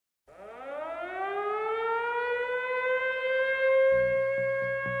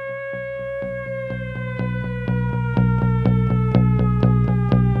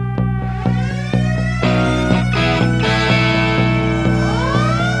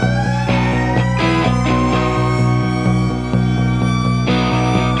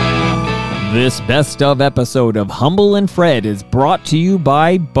This best of episode of Humble and Fred is brought to you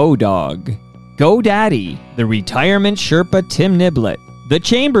by Bodog, GoDaddy, the Retirement Sherpa Tim Niblett, the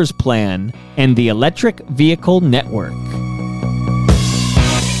Chambers Plan, and the Electric Vehicle Network.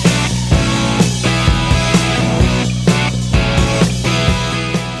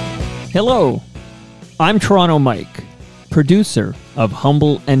 Hello, I'm Toronto Mike, producer of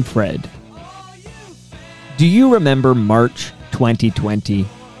Humble and Fred. Do you remember March 2020?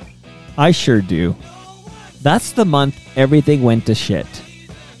 I sure do. That's the month everything went to shit.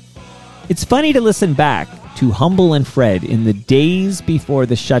 It's funny to listen back to Humble and Fred in the days before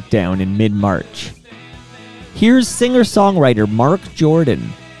the shutdown in mid-March. Here's singer-songwriter Mark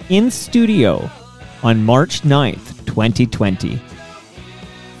Jordan in studio on March 9th, 2020.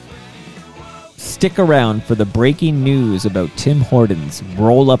 Stick around for the breaking news about Tim Hortons'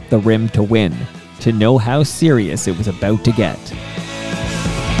 Roll Up the Rim to Win to know how serious it was about to get.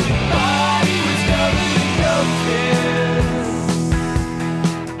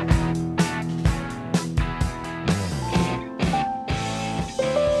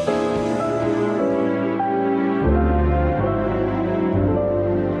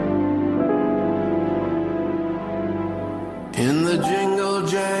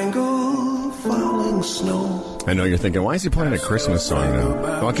 I know you're thinking, why is he playing a Christmas song now?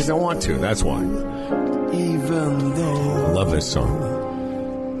 Well, because I want to. That's why. Even though I love this song.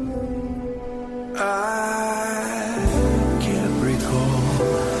 I can't recall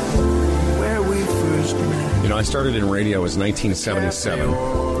where we first met. You know, I started in radio. It was 1977,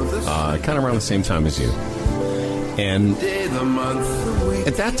 kind of around the same time as you. And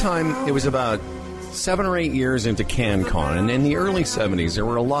at that time, it was about 7 or 8 years into CanCon. And in the early 70s, there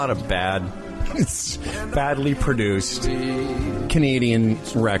were a lot of badly produced Canadian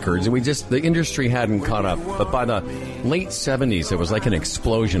records. The industry hadn't caught up. But by the late 70s, it was like an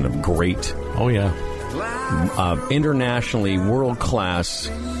explosion of great, internationally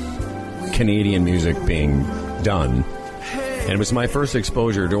world-class Canadian music being done. And it was my first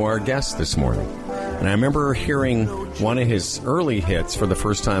exposure to our guest this morning. And I remember hearing one of his early hits for the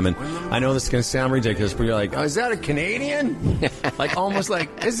first time, and I know this is going to sound ridiculous, but you're like, oh, is that a Canadian? Like, almost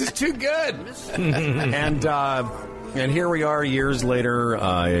like, this is too good. And here we are years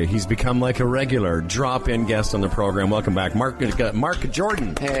later. He's become like a regular drop-in guest on the program. Welcome back, Mark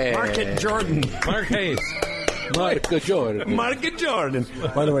Jordan. Hey. Mark Jordan. Mark Hayes. Mark Jordan. Mark Jordan.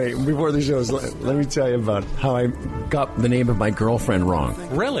 By the way, before the show, let me tell you about how I got the name of my girlfriend wrong.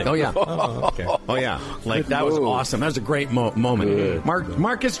 Really? Oh, yeah. Oh, okay. Oh, yeah. Like, that was awesome. That was a great moment. Good.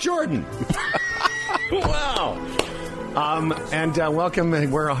 Marcus Jordan. Wow. And welcome.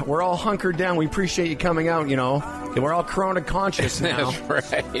 We're all hunkered down. We appreciate you coming out, you know. We're all corona conscious now.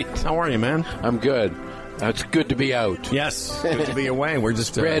 That's right. How are you, man? I'm good. It's good to be out. Yes. Good to be away. We're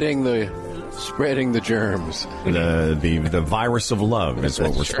just spreading the germs. The virus of love is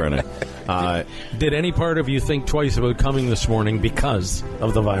what we're spreading. Did any part of you think twice about coming this morning because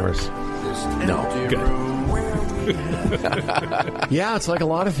of the virus? No. Good. Yeah, it's like a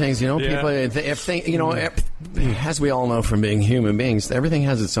lot of things, you know. People, as we all know from being human beings, everything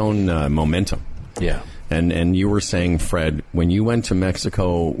has its own momentum. Yeah. And you were saying, Fred, when you went to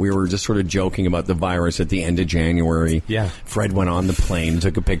Mexico, we were just sort of joking about the virus at the end of January. Yeah. Fred went on the plane,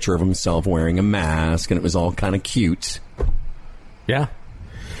 took a picture of himself wearing a mask, and it was all kind of cute. Yeah.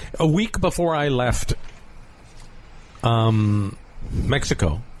 A week before I left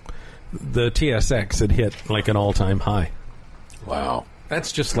Mexico, the TSX had hit like an all-time high. Wow.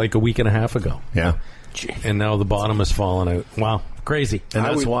 That's just like a week and a half ago. Yeah. And now the bottom has fallen out. Wow. Crazy. And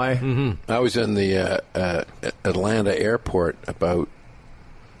that's why? I was in the Atlanta airport about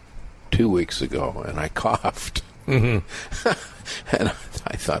 2 weeks ago, and I coughed. And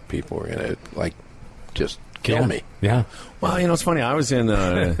I thought people were going to, just kill me. Yeah. Well, you know, it's funny. I was in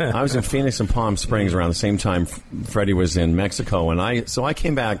Phoenix and Palm Springs around the same time Freddie was in Mexico, and I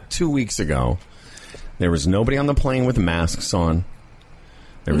came back 2 weeks ago. There was nobody on the plane with masks on.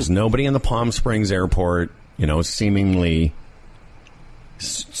 There was nobody in the Palm Springs airport, you know, seemingly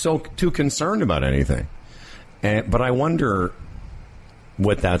too concerned about anything. But I wonder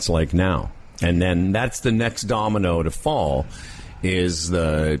what that's like now. And then that's the next domino to fall, is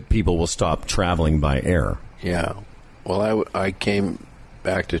the people will stop traveling by air. Yeah. Well, I came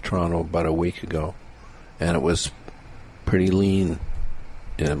back to Toronto about a week ago, and it was pretty lean.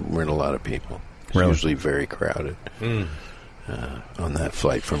 And weren't a lot of people. It's usually very crowded on that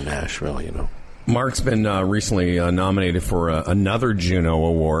flight from Nashville, you know. Mark's been recently nominated for another Juno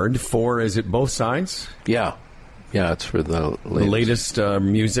Award for, is it Both Sides? Yeah. Yeah, it's for the latest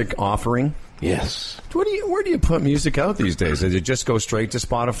music offering. Yes. Where do you put music out these days? Does it just go straight to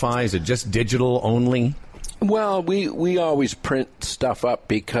Spotify? Is it just digital only? Well, we always print stuff up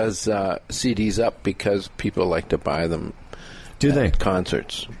because CDs up because people like to buy them. Do they?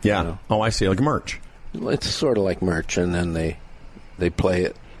 Concerts. Yeah. You know? Oh, I see. Like merch. It's sort of like merch, and then they play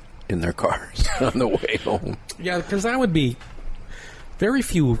it in their cars on the way home. Yeah, because that would be... Very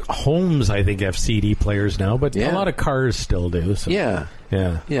few homes, I think, have CD players now, but a lot of cars still do. So. Yeah.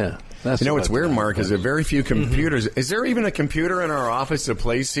 That's what's weird, Mark, is there very few computers. Is there even a computer in our office that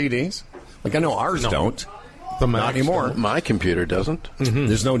plays CDs? Like, I know ours don't. Not anymore. My computer doesn't. Mm-hmm.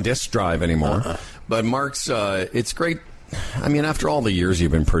 There's no disk drive anymore. But Mark's, it's great. I mean, after all the years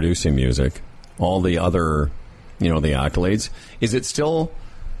you've been producing music, all the other, the accolades, is it still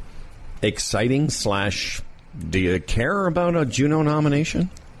exciting / do you care about a Juno nomination?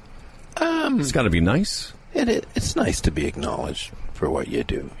 It's got to be nice. It's nice to be acknowledged for what you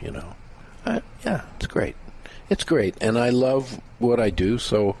do, Yeah, it's great. It's great. And I love what I do,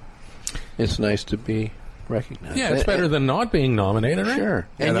 so it's nice to be recognized. Yeah, it's better than not being nominated, right? Sure.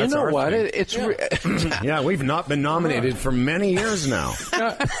 Yeah, and you that's know our what? thing. Yeah, we've not been nominated for many years now.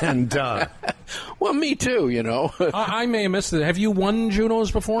 And well, me too, I may have missed it. Have you won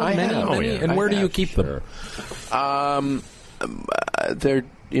Junos before? I have. Many? Yeah, and where do you keep them? They're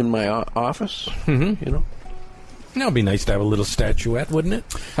in my office, That would be nice to have a little statuette, wouldn't it,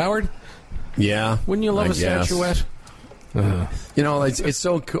 Howard? Yeah. Wouldn't you love a statuette? It's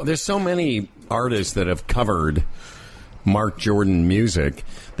so cool. There's so many artists that have covered Mark Jordan music.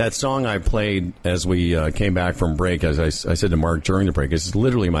 That song I played as we came back from break, as I said to Mark during the break, is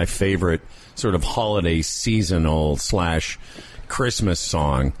literally my favorite sort of holiday seasonal / Christmas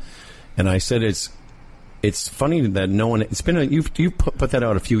song. And I said it's funny that no one. It's been you put that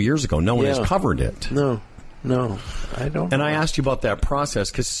out a few years ago. No one has covered it. No, I don't. And I asked you about that process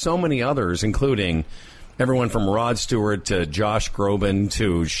because so many others, including everyone from Rod Stewart to Josh Groban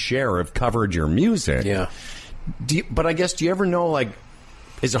to Cher, have covered your music. Yeah. But I guess, do you ever know,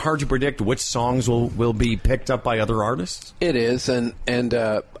 is it hard to predict which songs will be picked up by other artists? It is, and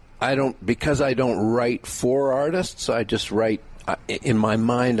I don't, because I don't write for artists. I just write in my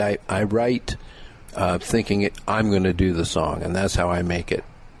mind. I write thinking I'm going to do the song, and that's how I make it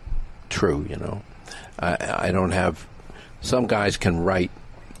true. I don't have. Some guys can write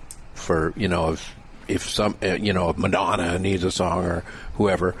for if some if Madonna needs a song or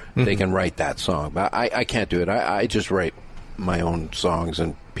whoever, they can write that song. But I can't do it. I just write my own songs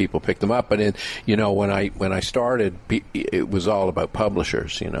and people pick them up. But when I started, it was all about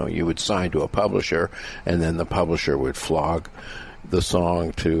publishers. You would sign to a publisher, and then the publisher would flog the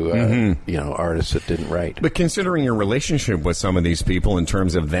song to artists that didn't write. But considering your relationship with some of these people in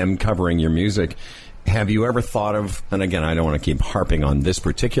terms of them covering your music, have you ever thought of? And again, I don't want to keep harping on this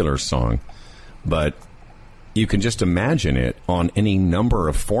particular song, but you can just imagine it on any number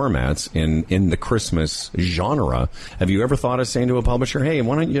of formats in the Christmas genre. Have you ever thought of saying to a publisher, hey,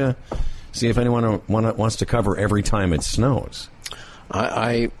 why don't you see if anyone wants to cover Every Time It Snows?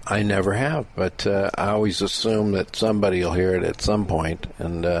 I never have, but I always assume that somebody will hear it at some point.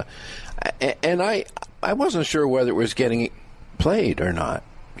 And I wasn't sure whether it was getting played or not,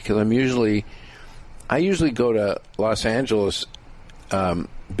 because I usually go to Los Angeles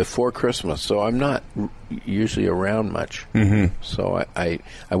before Christmas, so I'm not usually around much. Mm-hmm. So I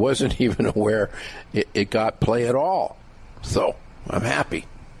wasn't even aware it got play at all. So I'm happy.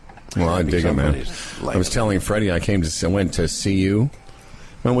 Well, I dig it, man. I was telling Freddie I went to see you.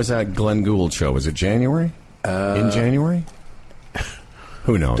 When was that Glenn Gould show? Was it January? In January?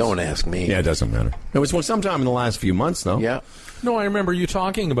 Who knows? Don't ask me. Yeah, it doesn't matter. It was sometime in the last few months, though. Yeah. No, I remember you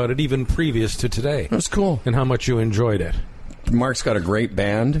talking about it even previous to today. It was cool. And how much you enjoyed it. Mark's got a great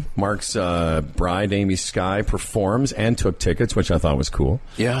band. Mark's bride, Amy Sky, performs and took tickets, which I thought was cool.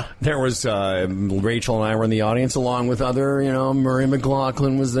 Yeah. There was Rachel and I were in the audience along with other, Murray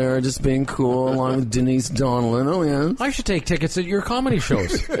McLaughlin was there just being cool, along with Denise Donlin. Oh, yeah. I should take tickets at your comedy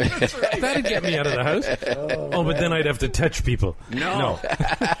shows. That'd get me out of the house. Oh, but then I'd have to touch people. No.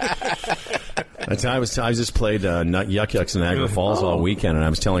 I just played Yuck Yucks in Niagara Falls all weekend, and I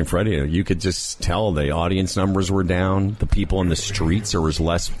was telling Freddie, you could just tell the audience numbers were down. The people in the streets, there was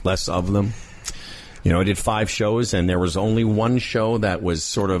less of them. I did 5 shows, and there was only one show that was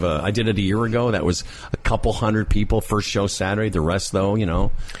sort of I did it a year ago. That was a couple hundred people, first show Saturday. The rest, though,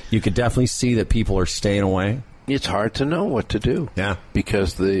 you could definitely see that people are staying away. It's hard to know what to do. Yeah.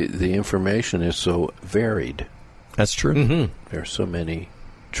 Because the information is so varied. That's true. Mm-hmm. There are so many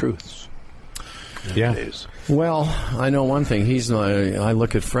truths. nowadays. Well, I know one thing. I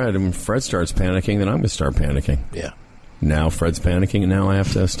look at Fred, and when Fred starts panicking, then I'm going to start panicking. Yeah. Now Fred's panicking, and now I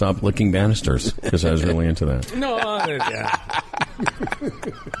have to stop licking banisters because I was really into that. No,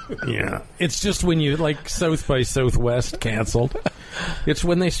 yeah. It's just when you, like, South by Southwest canceled. It's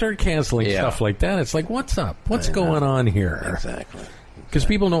when they start canceling stuff like that. It's like, what's up? What's going on here? Exactly. Because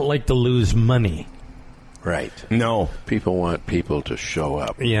people don't like to lose money. Right. No. People want people to show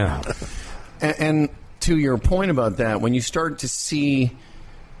up. Yeah. And to your point about that, when you start to see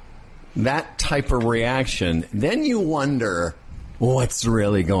that type of reaction, then you wonder what's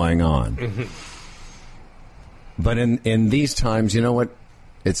really going on. Mm-hmm. But in these times, you know what?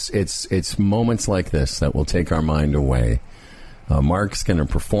 It's moments like this that will take our mind away. Mark's going to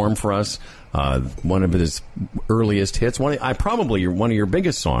perform for us one of his earliest hits. Probably one of your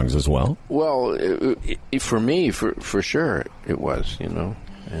biggest songs as well. Well, for me, for sure, it was.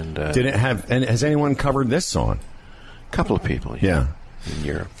 And did it have? And has anyone covered this song? A couple of people. Yeah. In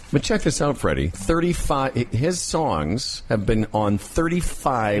Europe. But check this out, Freddie. 35. His songs have been on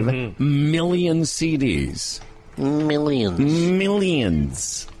 35 million CDs. Millions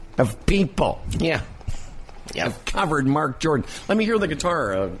of people. Yeah. Have covered Mark Jordan. Let me hear the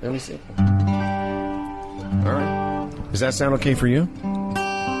guitar. Let me see. All right. Does that sound okay for you?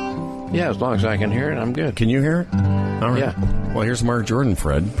 Yeah, as long as I can hear it, I'm good. Can you hear it? All right. Yeah. Well, here's Mark Jordan,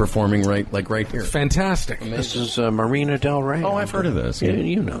 Fred, performing right here. Fantastic. This is Marina Del Rey. Oh, I've heard of this. Yeah,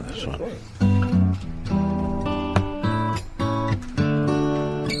 you know this one.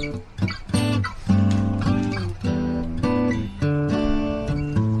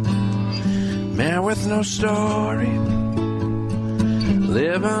 Man with no story,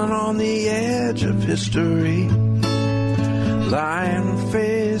 living on the edge of history, lying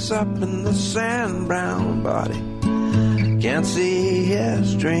face up in the sand brown body, can't see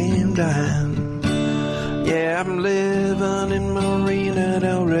his dream dying. Yeah, I'm living in Marina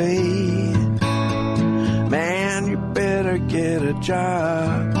Del Rey. Man, you better get a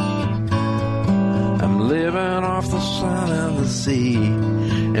job. I'm living off the sun and the sea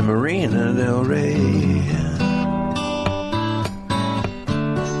in Marina Del Rey.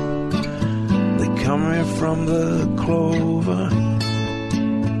 They come here from the clover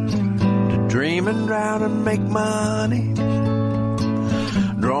to dream and drown and make money,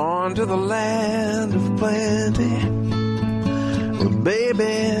 drawn to the land of plenty. Well,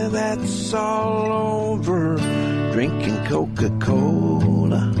 baby, that's all over drinking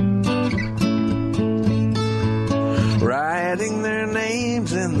Coca-Cola, writing their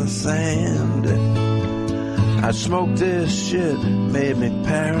names in the sand. I smoked this shit, made me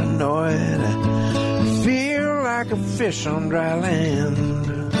paranoid. I feel like a fish on dry land.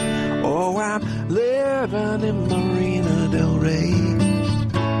 Oh, I'm living in Marina Del Rey.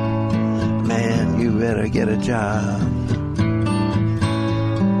 Man, you better get a job.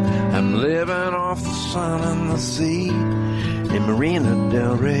 I'm living off the sun and the sea in Marina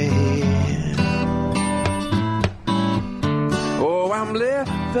Del Rey. I'm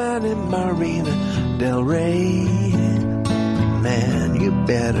living in Marina Del Rey. Man, you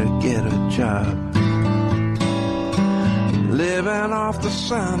better get a job. Living off the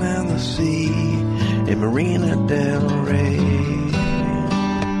sun and the sea in Marina Del Rey.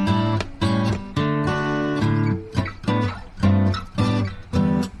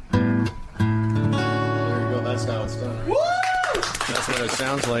 There you go. That's how it's done. Woo! That's what it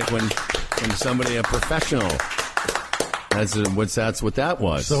sounds like when somebody, a professional. That's what that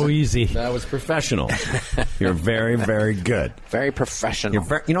was. So easy. That was professional. You're very, very good. Very professional.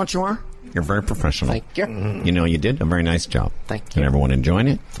 You know what you are? You're very professional. Thank you. You know, you did a very nice job. Thank you. And everyone enjoying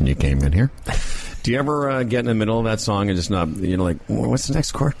it, and you came in here. Do you ever get in the middle of that song and just not, like, what's the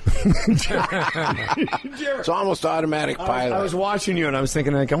next chord? It's almost automatic pilot. I was watching you, and I was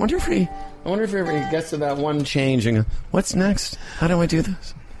thinking, like, I wonder if he ever gets to that one change and goes, what's next? How do I do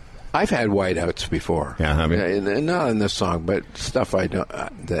this? I've had whiteouts before. Yeah, have you? Not in this song, but stuff I don't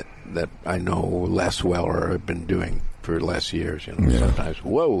that I know less well or have been doing for less years. Sometimes.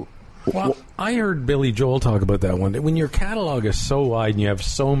 Whoa. Well, I heard Billy Joel talk about that one day. When your catalog is so wide and you have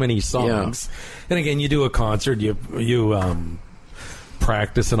so many songs, and again, you do a concert, you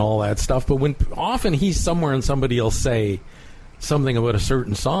practice and all that stuff. But when often he's somewhere and somebody will say something about a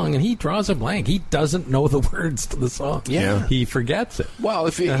certain song, and he draws a blank. He doesn't know the words to the song. Yeah. He forgets it. Well,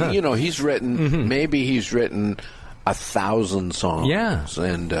 if he's written, maybe he's written 1,000 songs. Yeah.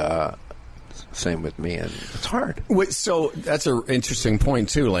 And same with me, and it's hard. So that's an interesting point,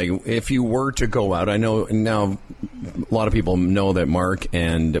 too. Like, if you were to go out, I know now a lot of people know that Mark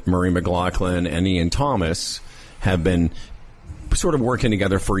and Murray McLaughlin and Ian Thomas have been sort of working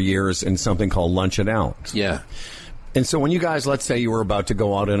together for years in something called Lunch at Alex. Yeah. And so when you guys, let's say you were about to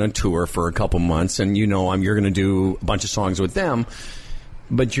go out on a tour for a couple months, and you're going to do a bunch of songs with them,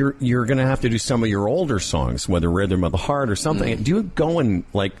 but you're going to have to do some of your older songs, whether Rhythm of the Heart or something. Do you go and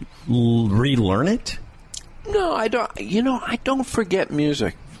like relearn it? No, I don't. I don't forget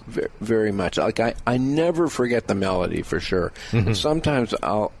music very much. Like I never forget the melody for sure. And sometimes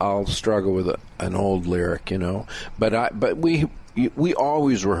I'll struggle with an old lyric, But we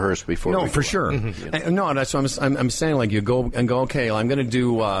always rehearse before. No, we for go sure. out, No, that's what I'm saying. Like you go, okay, I'm going to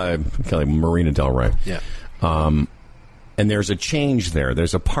do like Marina Del Rey. Yeah. And there's a change there.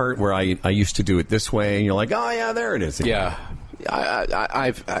 There's a part where I used to do it this way, and you're like, oh yeah, there it is. Yeah.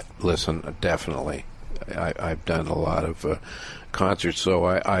 I've listen, definitely. I've done a lot of concerts, so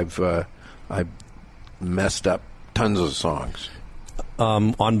I've messed up tons of songs.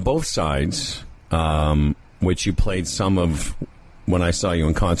 On both sides, which you played some of when I saw you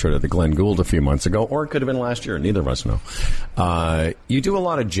in concert at the Glenn Gould a few months ago, or it could have been last year. Neither of us know. You do a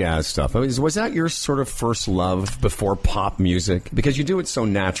lot of jazz stuff. Was that your sort of first love before pop music? Because you do it so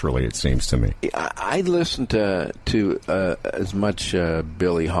naturally, it seems to me. I listened to as much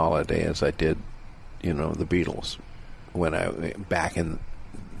Billie Holiday as I did, the Beatles back in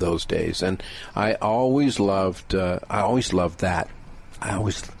those days, and I always loved that. I always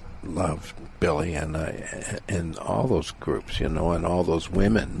loved Billy and all those groups, and all those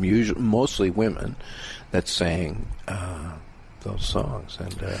women, mostly women, that sang those songs,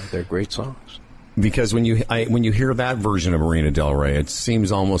 and they're great songs. Because when you hear that version of Marina Del Rey, it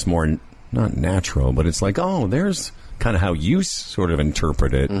seems almost more not natural, but it's like, oh, there's kind of how you sort of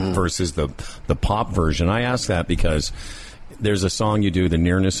interpret it versus the pop version. I ask that because there's a song you do, "The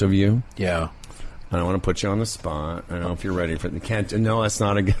Nearness of You." Yeah. I don't want to put you on the spot. I don't know if you're ready for it. Can't. No, that's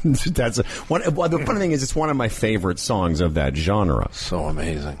not a. That's a, one. Well, the funny thing is, it's one of my favorite songs of that genre. So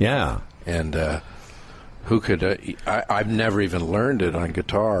amazing. Yeah. And who could? I've never even learned it on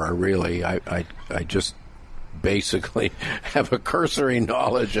guitar. Really, I just basically have a cursory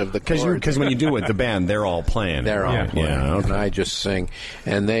knowledge of the chords. Because when you do it, the band, they're all playing. They're all playing. Yeah, okay. And I just sing,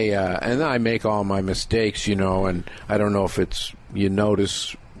 and they and I make all my mistakes, and I don't know if it's you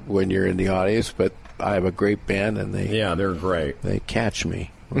notice when you're in the audience, but I have a great band, and they're great. They catch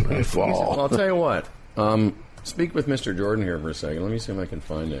me when I fall. Well, I'll tell you what. Speak with Mr. Jordan here for a second. Let me see if I can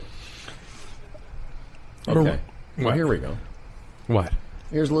find it. Okay. Well, here we go. What?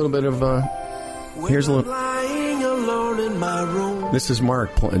 Here's a little bit of. Here's a little. Lying alone in my room, This is Mark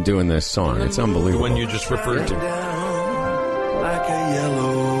doing this song. It's unbelievable. The one you just referred to. down like a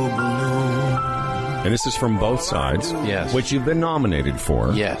yellow balloon. And this is from both sides. Yes. Which you've been nominated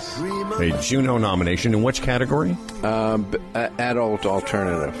for. Yes. A Juno nomination. In which category? Adult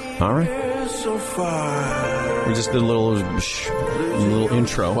alternative. All right. So far, We just did a little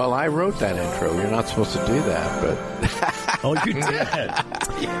intro. Well, I wrote that intro. You're not supposed to do that, but Oh, you did.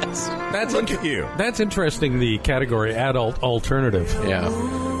 yes. Look at you. That's interesting, the category adult alternative. Yeah.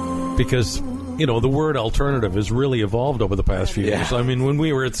 Because, the word alternative has really evolved over the past few Yeah. years. I mean, when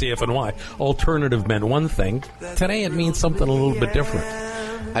we were at CFNY, alternative meant one thing. Today it means something a little bit different.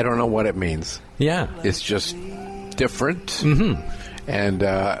 I don't know what it means. Yeah. It's just different. Mm-hmm. And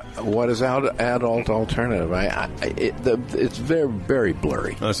what is adult alternative? It's very, very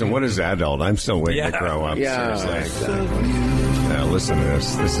blurry. Listen, what is adult? I'm still waiting to grow up. Yeah, Seriously. exactly. Now, listen to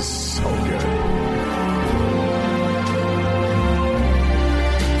this. This is so good.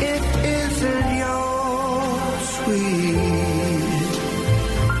 it isn't your sweet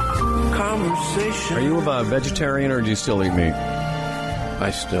conversation. Are you a vegetarian or do you still eat meat? I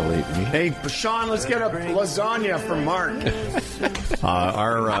still eat meat. Hey, Sean, let's get a lasagna for Mark.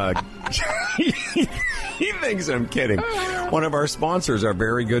 He thinks I'm kidding. One of our sponsors, our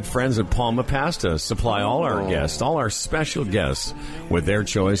very good friends at Palma Pasta, supply all our guests, all our special guests, with their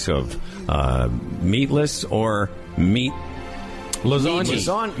choice of meatless or meat.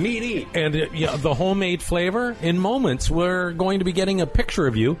 Lasagna. Meaty. And the homemade flavor. In moments, we're going to be getting a picture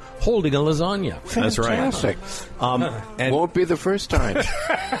of you holding a lasagna. That's right. Fantastic. And Won't be the first time.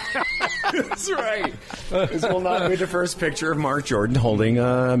 that's right. This will not be the first picture of Mark Jordan holding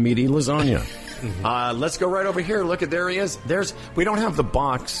a meaty lasagna. Let's go right over here. Look at there he is. We don't have the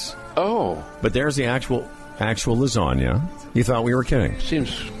box, Oh, but there's the actual lasagna. You thought we were kidding?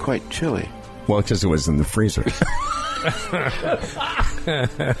 seems quite chilly. Well, because it was in the freezer.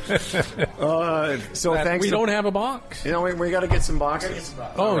 So thanks. We don't have a box. We got to get some boxes.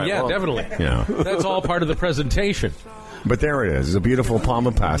 Oh, All right, yeah, well, definitely. Yeah. That's all part of the presentation. But there it is. It's a beautiful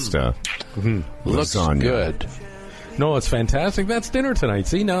Palma Pasta Looks lasagna. good. No, it's fantastic. That's dinner tonight.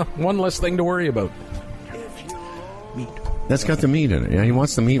 See, now one less thing to worry about. That's got the meat in it. Yeah, he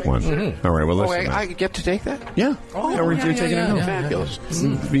wants the meat one. Mm-hmm. All right, well, Oh, listen. I get to take that? Yeah. Oh, we're yeah, taking it home. Fabulous.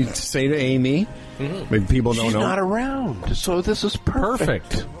 We say to Amy, maybe people don't She's know. not around, so this is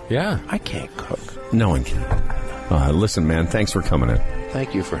perfect. Yeah. I can't cook. No one can. Listen, man, thanks for coming in.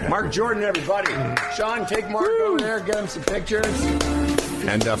 Thank you for having Mark me. Jordan, everybody. Sean, take Mark over there, get him some pictures.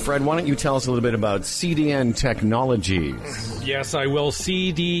 And Fred, why don't you tell us a little bit about CDN Technologies? Yes, I will.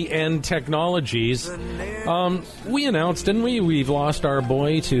 CDN Technologies. We announced, didn't we? We've lost our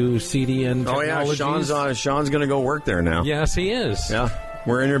boy to CDN Technologies. Oh, yeah, Sean's going to go work there now. Yes, he is. Yeah,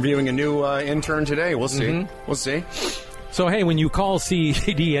 we're interviewing a new intern today. We'll see. We'll see. So, hey, when you call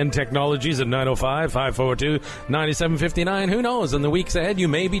CDN Technologies at 905-542-9759, who knows? In the weeks ahead, you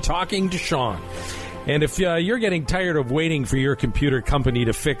may be talking to Sean. And if you're getting tired of waiting for your computer company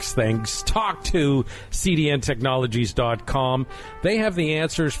to fix things, talk to cdntechnologies.com. They have the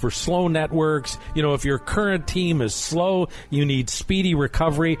answers for slow networks. You know, if your current team is slow, you need speedy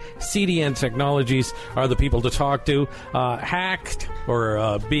recovery, CDN Technologies are the people to talk to. Hacked or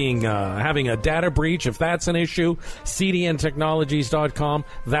having a data breach, if that's an issue, cdntechnologies.com.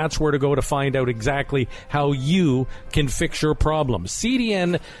 That's where to go to find out exactly how you can fix your problem.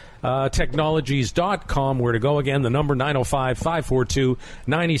 Technologies.com, where to go again, the number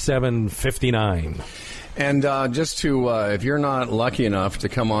 905-542-9759. And just to, if you're not lucky enough to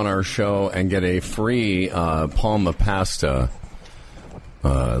come on our show and get a free Palma Pasta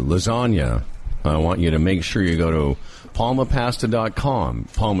lasagna, I want you to make sure you go to palmapasta.com,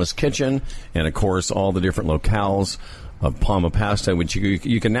 Palma's Kitchen, and of course all the different locales of Palma Pasta, which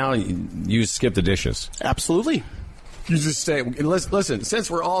you can now use skip the dishes. Absolutely. You just stay. Listen, since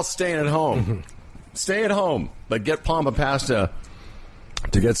we're all staying at home, stay at home, but get Palma Pasta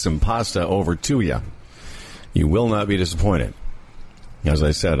to get some pasta over to you. You will not be disappointed. As I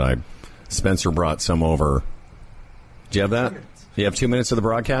said, Spencer brought some over. Do you have that? Do you have 2 minutes of the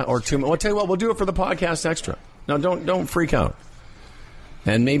broadcast? Or 2 minutes? Well, I'll tell you what, we'll do it for the podcast extra. No, don't freak out.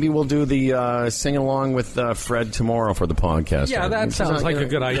 And maybe we'll do the sing-along with Fred tomorrow for the podcast. Yeah, that sounds like a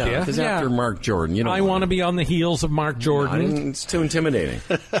good idea. Because Yeah. after Mark Jordan, I want to be on the heels of Mark Jordan. It's too intimidating.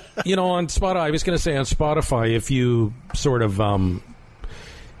 You know, on Spotify, I was going to say on Spotify, if you sort of,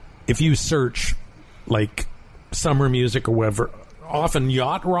 if you search, like, summer music or whatever, often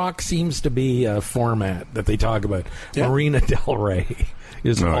yacht rock seems to be a format that they talk about. Yeah. Marina Del Rey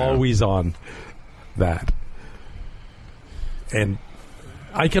is always on that. And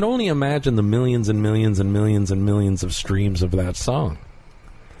I can only imagine the millions and millions and millions and millions of streams of that song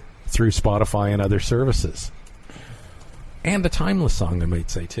through Spotify and other services. And a timeless song, I might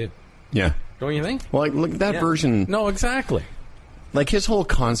say, too. Yeah. Don't you think? Well, like, look, that version... No, exactly. Like his whole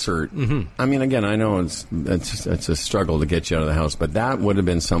concert, I mean, again, I know it's a struggle to get you out of the house, but that would have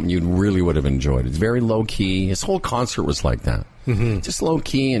been something you really would have enjoyed. It's very low-key. His whole concert was like that. Just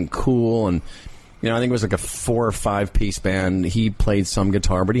low-key and cool, and, you know, I think it was like a 4 or 5 piece band. He played some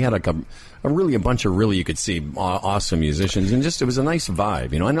guitar, but he had like a bunch of really, you could see, awesome musicians, and just, it was a nice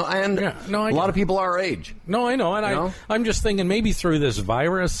vibe, you know. A lot of people our age. No, I know, and I'm just thinking maybe through this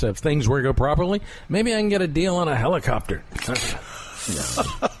virus, if things work out properly, maybe I can get a deal on a helicopter. That's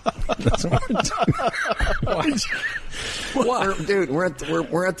what dude, we're at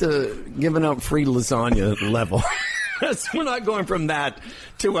the giving out free lasagna level. We're not going from that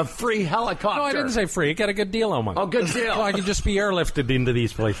to a free helicopter. No, I didn't say free. Got a good deal on one. Oh, good deal. So I can just be airlifted into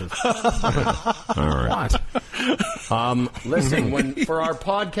these places. All right. What? Listen, for our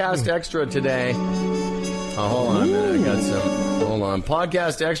podcast extra today. Hold on a minute. I got some. Hold on.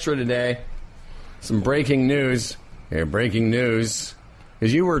 Podcast extra today. Some breaking news. Yeah, breaking news.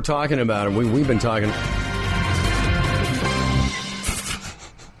 As you were talking about it, we've been talking.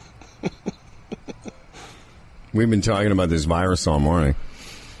 We've been talking about this virus all morning,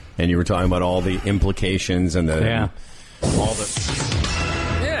 and you were talking about all the implications and all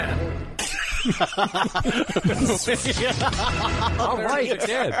right, it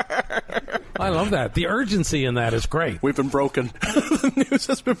did. I love that. The urgency in that is great. We've been broken. The news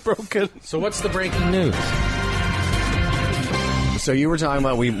has been broken. So what's the breaking news? So you were talking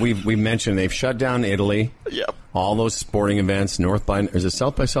about we mentioned they've shut down Italy. Yep. All those sporting events, South by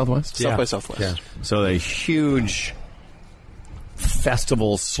Southwest? South by Southwest. Yeah. So a huge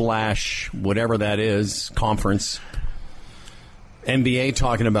festival / whatever that is, conference. NBA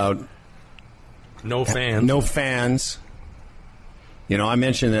talking about no fans. No fans. You know, I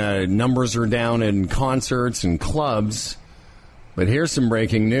mentioned numbers are down in concerts and clubs. But here's some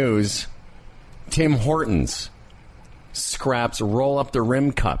breaking news. Tim Hortons scraps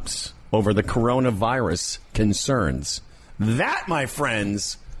roll-up-the-rim cups over the coronavirus concerns. That, my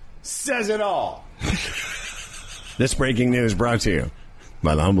friends, says it all. This breaking news brought to you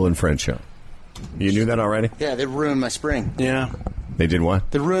by the Humble and Fred Show. You knew that already? Yeah, they ruined my spring. Yeah. They did what?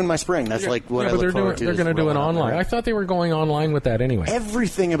 They ruined my spring. That's like what I look forward to. They're going to do it online. I thought they were going online with that anyway.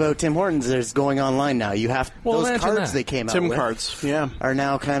 Everything about Tim Hortons is going online now. You have those cards they came out Tim with cards, yeah, are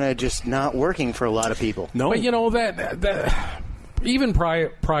now kind of just not working for a lot of people. No, but you know that even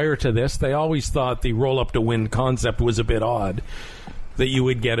prior to this, they always thought the roll up to win concept was a bit odd. That you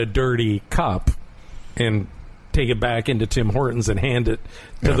would get a dirty cup and take it back into Tim Hortons and hand it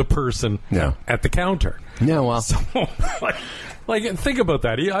to the person at the counter. Yeah, well, so, like think about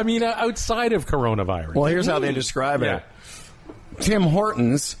that. I mean, outside of coronavirus. Well, here's how they describe it. Tim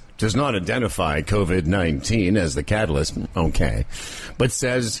Hortons does not identify COVID-19 as the catalyst, okay, but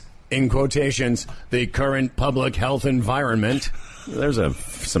says, in quotations, the current public health environment, there's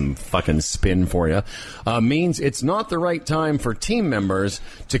some fucking spin for you, means it's not the right time for team members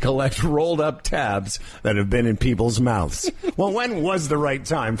to collect rolled up tabs that have been in people's mouths. Well, when was the right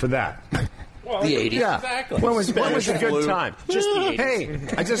time for that? Well, the 80s. Yeah. Exactly. When was a good time? Just the 80s.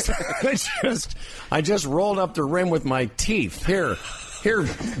 Hey, I just rolled up the rim with my teeth. Here,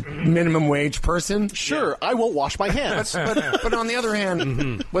 minimum wage person. Sure, I won't wash my hands. But on the other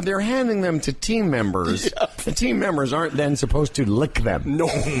hand, when they're handing them to team members, the team members aren't then supposed to lick them. No.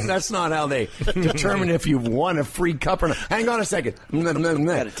 That's not how they determine if you've won a free cup or not. Hang on a second.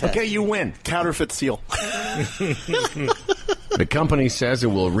 Okay, you win. Counterfeit seal. The company says it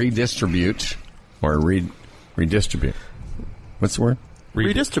will redistribute or redistribute. What's the word?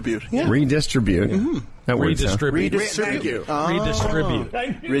 Redistribute. Yeah. Redistribute. Mm-hmm. That word Redistribute. Thank you. Redistribute.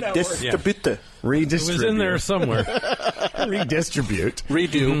 Redistribute. Redistribute. It was in there somewhere. Redistribute.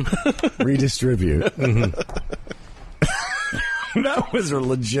 Redo. Redistribute. That was a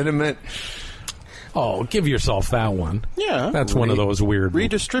legitimate. Oh, give yourself that one. Yeah. That's one of those weird.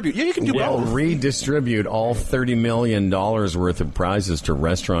 Redistribute. Yeah, you can do both. Redistribute all $30 million worth of prizes to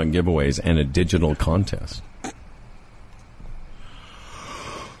restaurant giveaways and a digital contest.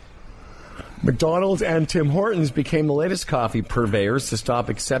 McDonald's and Tim Hortons became the latest coffee purveyors to stop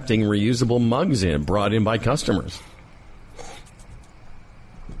accepting reusable mugs brought in by customers.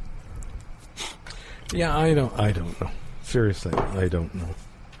 Yeah, I don't know. Seriously, I don't know.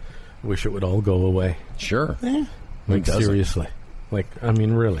 Wish it would all go away. Sure. Like, seriously. Like, I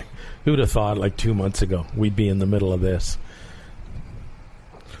mean, really. Who'd have thought, like, 2 months ago, we'd be in the middle of this?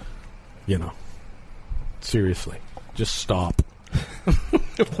 You know. Seriously. Just stop.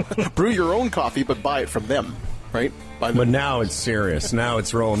 Brew your own coffee, but buy it from them, right? But now it's serious. Now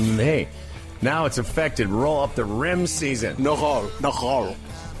it's rolling. Hey, now it's affected. Roll up the rim season. No roll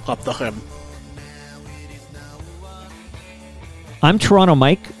up the rim. I'm Toronto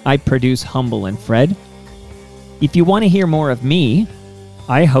Mike. I produce Humble and Fred. If you want to hear more of me,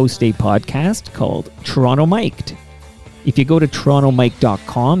 I host a podcast called Toronto Mic'd. If you go to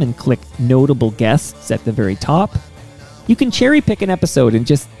torontomike.com and click Notable Guests at the very top, you can cherry pick an episode and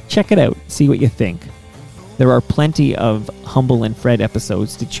just check it out, see what you think. There are plenty of Humble and Fred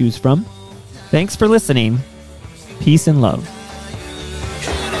episodes to choose from. Thanks for listening. Peace and love.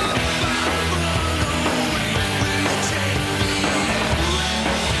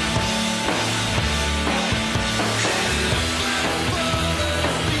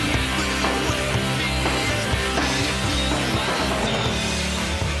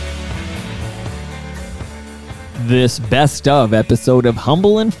 This best of episode of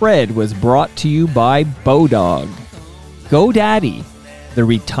Humble and Fred was brought to you by Bodog, GoDaddy, the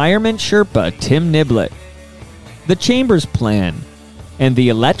Retirement Sherpa Tim Niblett, the Chambers Plan, and the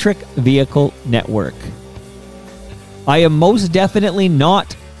Electric Vehicle Network. I am most definitely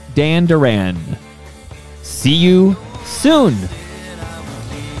not Dan Duran. See you soon.